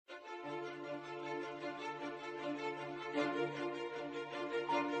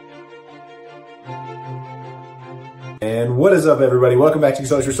And what is up, everybody? Welcome back to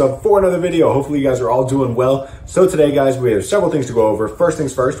Acceleracers for another video. Hopefully you guys are all doing well. So today, guys, we have several things to go over. First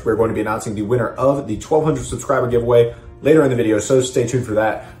things first, we're going to be announcing the winner of the 1,200 subscriber giveaway later in the video, so stay tuned for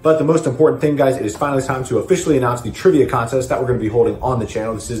that. But the most important thing, guys, it is finally time to officially announce the trivia contest that we're going to be holding on the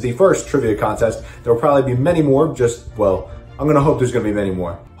channel. This is the first trivia contest. There will probably be many more, I'm going to hope there's going to be many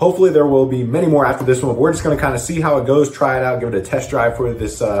more. Hopefully there will be many more after this one. We're just going to kind of see how it goes, try it out, give it a test drive for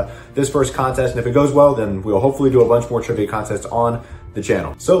this first contest. And if it goes well, then we'll hopefully do a bunch more trivia contests on the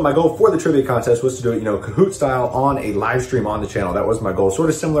channel. So my goal for the trivia contest was to do it, Kahoot style on a live stream on the channel. That was my goal, sort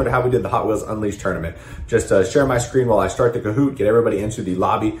of similar to how we did the Hot Wheels Unleashed tournament. Just share my screen while I start the Kahoot, get everybody into the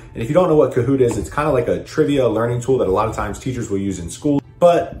lobby. And if you don't know what Kahoot is, it's kind of like a trivia learning tool that a lot of times teachers will use in school.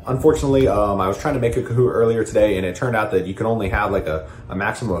 But unfortunately, I was trying to make a Kahoot earlier today, and it turned out that you can only have like a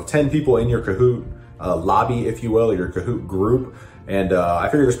maximum of 10 people in your Kahoot lobby, if you will, or your Kahoot group. And I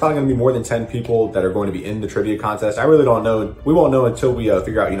figure there's probably gonna be more than 10 people that are going to be in the trivia contest. I really don't know. We won't know until we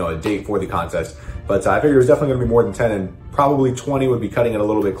figure out, a date for the contest. But I figure there's definitely gonna be more than 10, and probably 20 would be cutting it a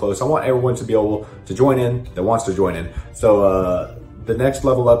little bit close. I want everyone to be able to join in that wants to join in. So the next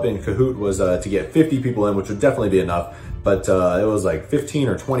level up in Kahoot was to get 50 people in, which would definitely be enough. But it was like $15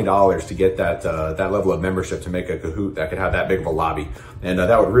 or $20 to get that level of membership to make a Kahoot that could have that big of a lobby. And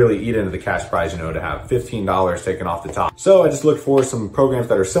that would really eat into the cash prize, to have $15 taken off the top. So I just looked for some programs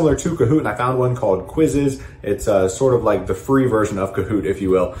that are similar to Kahoot, and I found one called Quizizz. It's sort of like the free version of Kahoot, if you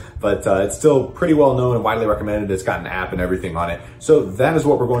will. But it's still pretty well known and widely recommended. It's got an app and everything on it. So that is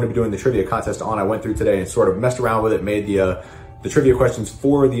what we're going to be doing the trivia contest on. I went through today and sort of messed around with it, made the trivia questions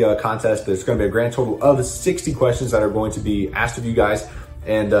for the contest. There's going to be a grand total of 60 questions that are going to be asked of you guys.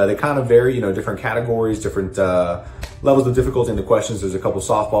 And they kind of vary, different categories, different levels of difficulty in the questions. There's a couple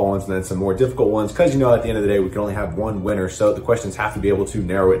softball ones and then some more difficult ones because, at the end of the day, we can only have one winner. So the questions have to be able to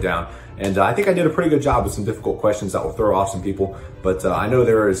narrow it down. And I think I did a pretty good job with some difficult questions that will throw off some people. But I know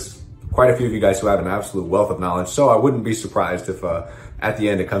there is quite a few of you guys who have an absolute wealth of knowledge. So I wouldn't be surprised if at the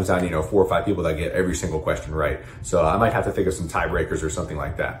end it comes down to 4 or 5 people that get every single question right. So I might have to think of some tiebreakers or something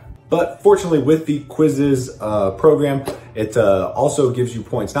like that. But fortunately, with the Quizizz program, it also gives you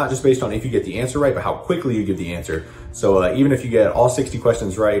points, not just based on if you get the answer right, but how quickly you give the answer. So even if you get all 60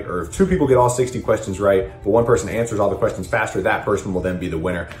 questions right, or if 2 people get all 60 questions right, but one person answers all the questions faster, that person will then be the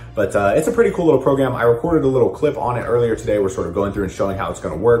winner. But it's a pretty cool little program. I recorded a little clip on it earlier today. We're sort of going through and showing how it's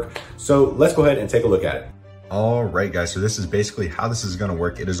gonna work. So let's go ahead and take a look at it. All right, guys, so this is basically how this is gonna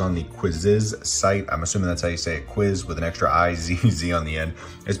work. It is on the Quizizz site. I'm assuming that's how you say it, quiz with an extra I-Z-Z on the end.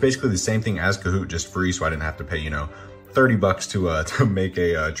 It's basically the same thing as Kahoot, just free, so I didn't have to pay, $30 to make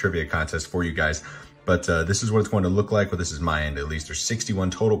a trivia contest for you guys. But this is what it's going to look like. Well, this is my end, at least. There's 61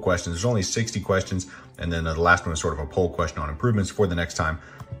 total questions. There's only 60 questions, and then the last one is sort of a poll question on improvements for the next time.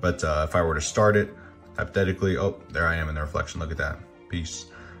 But if I were to start it, hypothetically, oh, there I am in the reflection. Look at that. Peace.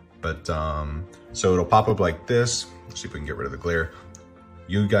 But so it'll pop up like this. Let's see if we can get rid of the glare.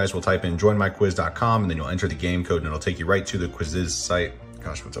 You guys will type in joinmyquiz.com, and then you'll enter the game code, and it'll take you right to the Quizizz site.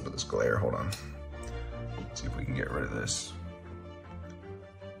 Gosh, what's up with this glare? Hold on. Let's see if we can get rid of this.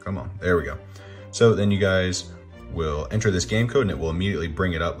 Come on, there we go. So then you guys will enter this game code, and it will immediately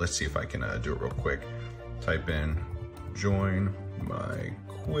bring it up. Let's see if I can do it real quick. Type in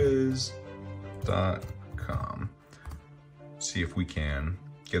joinmyquiz.com. See if we can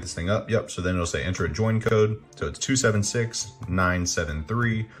get this thing up. Yep, so then it'll say enter a join code. So it's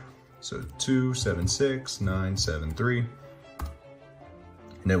 276973. So 276973.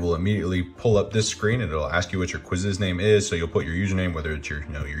 And it will immediately pull up this screen, and it'll ask you what your Quizizz name is. So you'll put your username, whether it's your,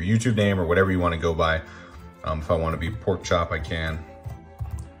 your YouTube name or whatever you want to go by. If I want to be pork chop, I can.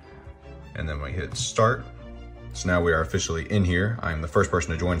 And then we hit start. So now we are officially in here. I'm the first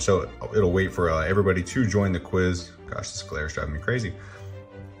person to join. So it'll wait for everybody to join the quiz. Gosh, this glare is driving me crazy.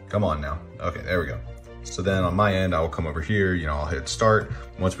 Come on now. Okay, there we go. So then on my end, I will come over here, I'll hit start.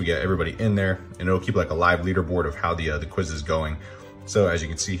 Once we get everybody in there, and it'll keep like a live leaderboard of how the quiz is going. So as you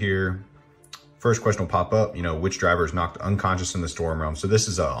can see here, first question will pop up, which driver is knocked unconscious in the storm realm. So this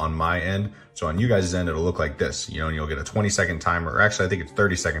is on my end. So on you guys' end, it'll look like this, and you'll get a 20-second timer, or actually I think it's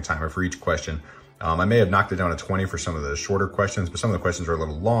 30-second timer for each question. I may have knocked it down to 20 for some of the shorter questions, but some of the questions are a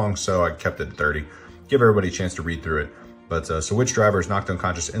little long, so I kept it at 30. Give everybody a chance to read through it. But so which driver is knocked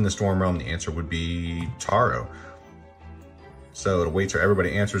unconscious in the storm realm? The answer would be Taro. So it'll wait till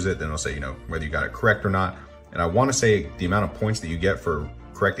everybody answers it, then it'll say, whether you got it correct or not. And I want to say the amount of points that you get for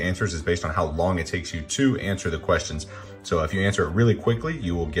correct answers is based on how long it takes you to answer the questions. So if you answer it really quickly,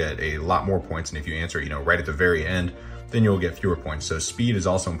 you will get a lot more points. And if you answer, right at the very end, then you'll get fewer points. So speed is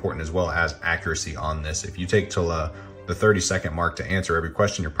also important, as well as accuracy on this. If you take till the 30-second mark to answer every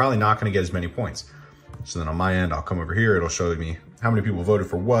question, you're probably not going to get as many points. So then on my end, I'll come over here, it'll show me how many people voted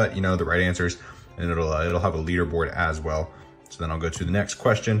for what, you know, the right answers, and it'll have a leaderboard as well. So then I'll go to the next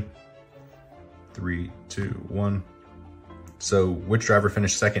question. 3, 2, 1. So which driver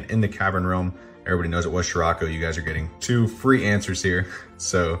finished second in the cavern realm? Everybody knows it was Scirocco. You guys are getting 2 free answers here.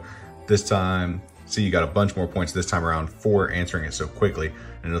 So this time, see, you got a bunch more points this time around for answering it so quickly.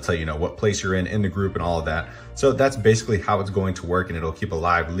 And it'll tell you know, what place you're in the group and all of that. So that's basically how it's going to work, and it'll keep a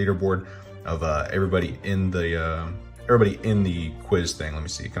live leaderboard of everybody in the quiz thing. Let me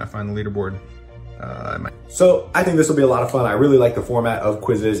see, can I find the leaderboard? So I think this will be a lot of fun. I really like the format of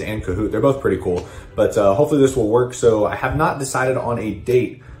Quizizz and Kahoot. They're both pretty cool, but hopefully this will work. So I have not decided on a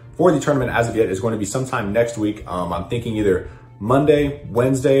date for the tournament as of yet. It's going to be sometime next week. I'm thinking either Monday,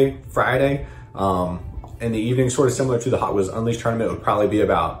 Wednesday, Friday, in the evening, sort of similar to the Hot Wheels Unleashed tournament. It would probably be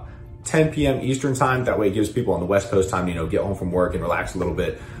about 10 p.m. Eastern time. That way it gives people on the West Coast time, you know, get home from work and relax a little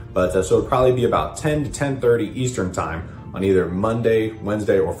bit. But so it'd probably be about 10 to 10:30 Eastern time on either Monday,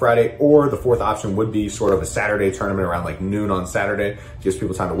 Wednesday, or Friday, or the fourth option would be sort of a Saturday tournament around like noon on Saturday. Gives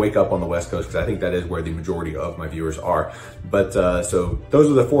people time to wake up on the West Coast, because I think that is where the majority of my viewers are. But so those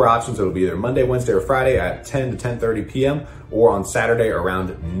are the 4 options. It'll be either Monday, Wednesday, or Friday at 10 to 10:30 p.m. or on Saturday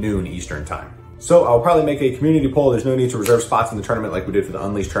around noon Eastern time. So I'll probably make a community poll. There's no need to reserve spots in the tournament like we did for the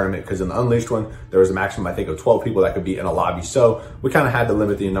Unleashed tournament, because in the Unleashed one, there was a maximum, I think, of 12 people that could be in a lobby. So we kind of had to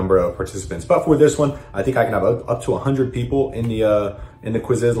limit the number of participants. But for this one, I think I can have up to 100 people in the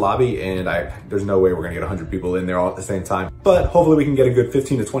Quizizz lobby, and there's no way we're gonna get 100 people in there all at the same time. But hopefully we can get a good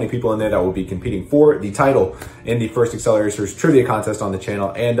 15 to 20 people in there that will be competing for the title in the first Acceleracers trivia contest on the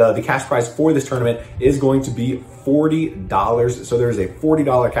channel. And the cash prize for this tournament is going to be $40. So there's a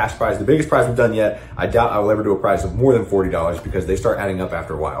 $40 cash prize, the biggest prize we've done yet. I doubt I will ever do a prize of more than $40 because they start adding up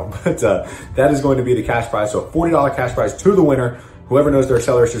after a while. But that is going to be the cash prize. So a $40 cash prize to the winner, whoever knows their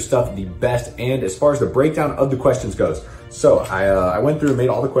Accelerator stuff the best. And as far as the breakdown of the questions goes, so I went through and made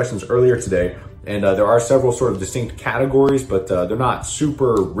all the questions earlier today, and there are several sort of distinct categories, but they're not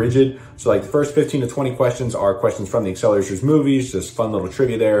super rigid. So like the first 15 to 20 questions are questions from the Acceleracers movies, just fun little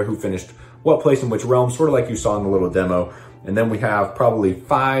trivia there, who finished what place in which realm, sort of like you saw in the little demo. And then we have probably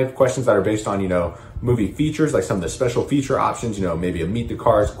 5 questions that are based on, you know, movie features, like some of the special feature options, you know, maybe a meet the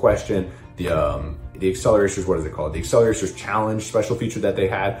cars question, the Acceleracers, what is it called? The Acceleracers challenge special feature that they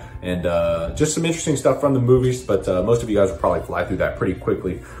had, and just some interesting stuff from the movies, but most of you guys will probably fly through that pretty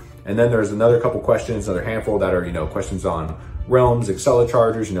quickly. And then there's another couple questions, another handful that are, you know, questions on realms,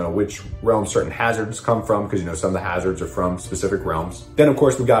 Accelerachargers, you know, which realms certain hazards come from, because, you know, some of the hazards are from specific realms. Then, of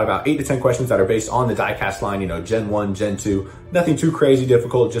course, we've got about 8 to 10 questions that are based on the diecast line, you know, Gen 1, Gen 2, nothing too crazy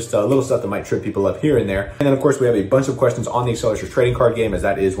difficult, just little stuff that might trip people up here and there. And then, of course, we have a bunch of questions on the Acceleracers trading card game, as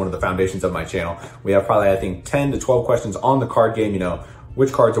that is one of the foundations of my channel. We have probably, I think, 10 to 12 questions on the card game, you know,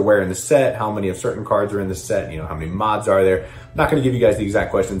 which cards are where in the set, how many of certain cards are in the set, you know, how many mods are there. I'm not going to give you guys the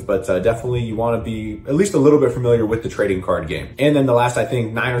exact questions, but definitely you want to be at least a little bit familiar with the trading card game. And then the last, I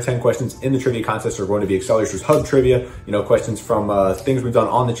think, 9 or 10 questions in the trivia contest are going to be Acceleracers Hub trivia, you know, questions from things we've done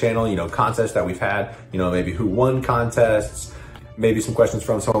on the channel, you know, contests that we've had, you know, maybe who won contests, maybe some questions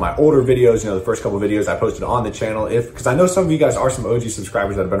from some of my older videos, you know, the first couple of videos I posted on the channel. Because I know some of you guys are some OG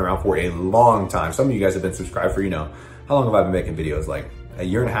subscribers that have been around for a long time. Some of you guys have been subscribed for, you know, how long have I been making videos? Like a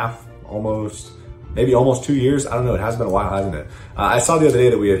year and a half, almost, maybe almost 2 years. I don't know. It has been a while, hasn't it? I saw the other day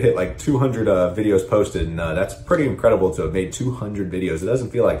that we had hit like 200 videos posted, and that's pretty incredible to have made 200 videos. It doesn't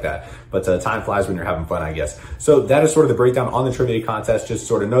feel like that, but time flies when you're having fun, I guess. So that is sort of the breakdown on the trivia contest. Just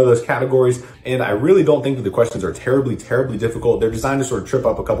sort of know those categories. And I really don't think that the questions are terribly difficult. They're designed to sort of trip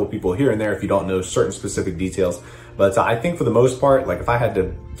up a couple people here and there if you don't know certain specific details. But I think for the most part, like if I had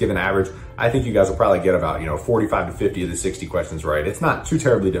to give an average, I think you guys will probably get about, you know, 45 to 50 of the 60 questions right. It's not too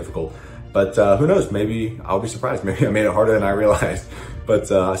terribly difficult. But who knows, maybe I'll be surprised. Maybe I made it harder than I realized. But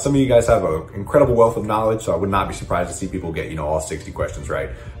some of you guys have an incredible wealth of knowledge, so I would not be surprised to see people get, you know, all 60 questions right.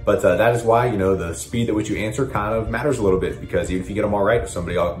 But that is why, you know, the speed at which you answer kind of matters a little bit, because even if you get them all right, if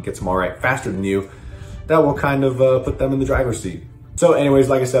somebody gets them all right faster than you, that will kind of put them in the driver's seat. So anyways,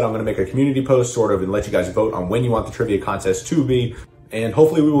 like I said, I'm going to make a community post sort of and let you guys vote on when you want the trivia contest to be. And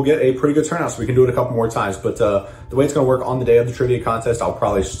hopefully we will get a pretty good turnout so we can do it a couple more times. But the way it's going to work on the day of the trivia contest, I'll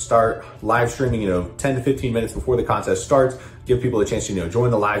probably start live streaming, you know, 10 to 15 minutes before the contest starts. Give people a chance to, you know,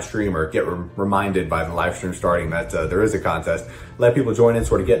 join the live stream or get reminded by the live stream starting that there is a contest. Let people join in,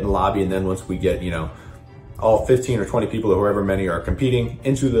 sort of get in the lobby. And then once we get, you know, all 15 or 20 people or however many are competing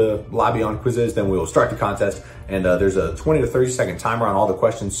into the lobby on Quizizz, then we will start the contest. And there's a 20 to 30 second timer on all the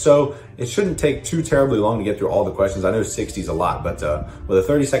questions. So it shouldn't take too terribly long to get through all the questions. I know 60 is a lot, but with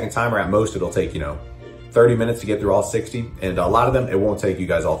a 30-second timer at most, it'll take, you know, 30 minutes to get through all 60, and a lot of them, it won't take you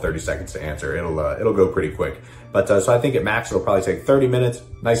guys all 30 seconds to answer. It'll go pretty quick. But so I think at max, it'll probably take 30 minutes,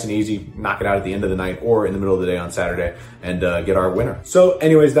 nice and easy, knock it out at the end of the night or in the middle of the day on Saturday, and get our winner. So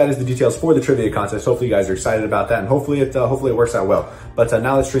anyways, that is the details for the trivia contest. Hopefully you guys are excited about that, and hopefully it works out well. But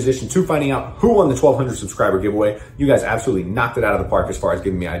now let's transition to finding out who won the 1,200 subscriber giveaway. You guys absolutely knocked it out of the park as far as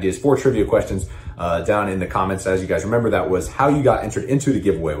giving me ideas for trivia questions down in the comments. As you guys remember, that was how you got entered into the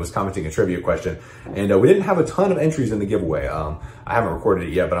giveaway, was commenting a trivia question. And we didn't have a ton of entries in the giveaway. I haven't recorded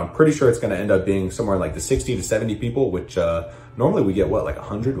it yet, but I'm pretty sure it's going to end up being somewhere like the 60 to 70 people, which normally we get what, like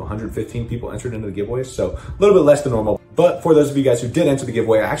 100 to 115 people entered into the giveaway. So a little bit less than normal. But for those of you guys who did enter the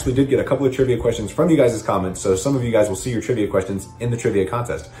giveaway, I actually did get a couple of trivia questions from you guys' comments. So some of you guys will see your trivia questions in the trivia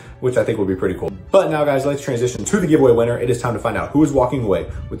contest, which I think will be pretty cool. But now guys, let's transition to the giveaway winner. It is time to find out who is walking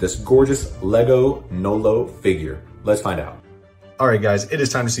away with this gorgeous Lego Nolo figure. Let's find out. All right, guys, it is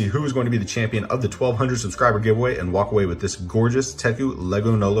time to see who is going to be the champion of the 1,200 subscriber giveaway and walk away with this gorgeous Teku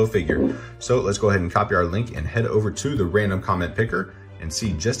Lego Nolo figure. So let's go ahead and copy our link and head over to the random comment picker and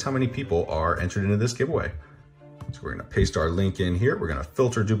see just how many people are entered into this giveaway. So we're gonna paste our link in here. We're gonna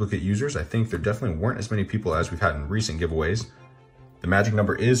filter duplicate users. I think there definitely weren't as many people as we've had in recent giveaways. The magic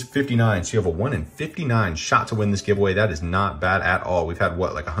number is 59. So you have a 1 in 59 shot to win this giveaway. That is not bad at all. We've had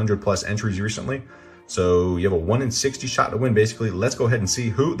what, like 100 plus entries recently. So you have a 1 in 60 shot to win, basically. Let's go ahead and see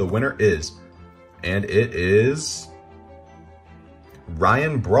who the winner is. And it is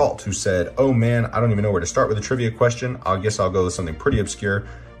Ryan Brault, who said, oh man, I don't even know where to start with a trivia question. I guess I'll go with something pretty obscure.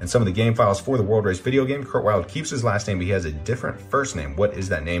 And some of the game files for the World Race video game, Kurt Wilde keeps his last name, but he has a different first name. What is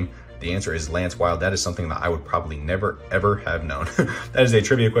that name? The answer is Lance Wilde. That is something that I would probably never, ever have known. That is a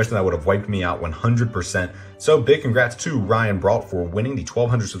trivia question that would have wiped me out 100%. So big congrats to Ryan Brault for winning the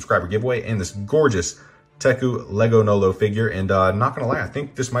 1,200 subscriber giveaway and this gorgeous Teku Lego Nolo figure. And not gonna lie, I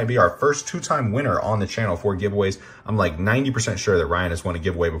think this might be our first two-time winner on the channel for giveaways. I'm like 90% sure that Ryan has won a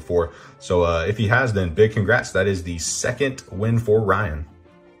giveaway before. So if he has, then big congrats. That is the second win for Ryan.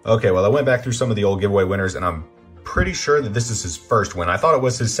 Okay, well, I went back through some of the old giveaway winners and I'm pretty sure that this is his first win. I thought it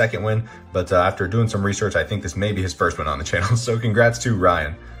was his second win, but after doing some research, I think this may be his first win on the channel. So congrats to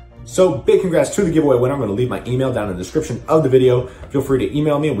Ryan. So big congrats to the giveaway winner. I'm going to leave my email down in the description of the video. Feel free to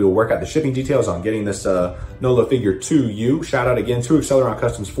email me and we will work out the shipping details on getting this Nolo figure to you. Shout out again to Acceleracers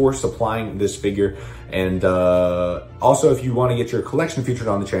Customs for supplying this figure. And also, if you want to get your collection featured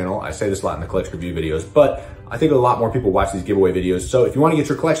on the channel, I say this a lot in the collection review videos, but I think a lot more people watch these giveaway videos. So if you want to get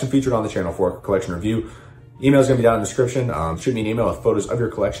your collection featured on the channel for a collection review, email is going to be down in the description. Shoot me an email with photos of your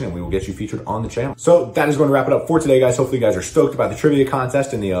collection and we will get you featured on the channel. So that is going to wrap it up for today, guys. Hopefully you guys are stoked about the trivia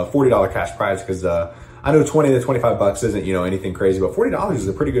contest and the $40 cash prize, because I know 20 to 25 bucks isn't, you know, anything crazy, but $40 is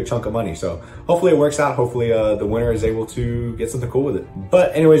a pretty good chunk of money. So hopefully it works out. Hopefully the winner is able to get something cool with it.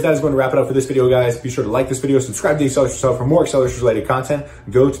 But anyways, that is going to wrap it up for this video, guys. Be sure to like this video, subscribe to Acceleracers yourself for more Acceleracers related content.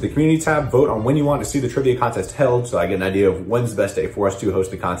 Go to the community tab, vote on when you want to see the trivia contest held, so I get an idea of when's the best day for us to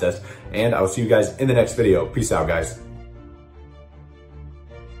host the contest. And I will see you guys in the next video. Peace out, guys.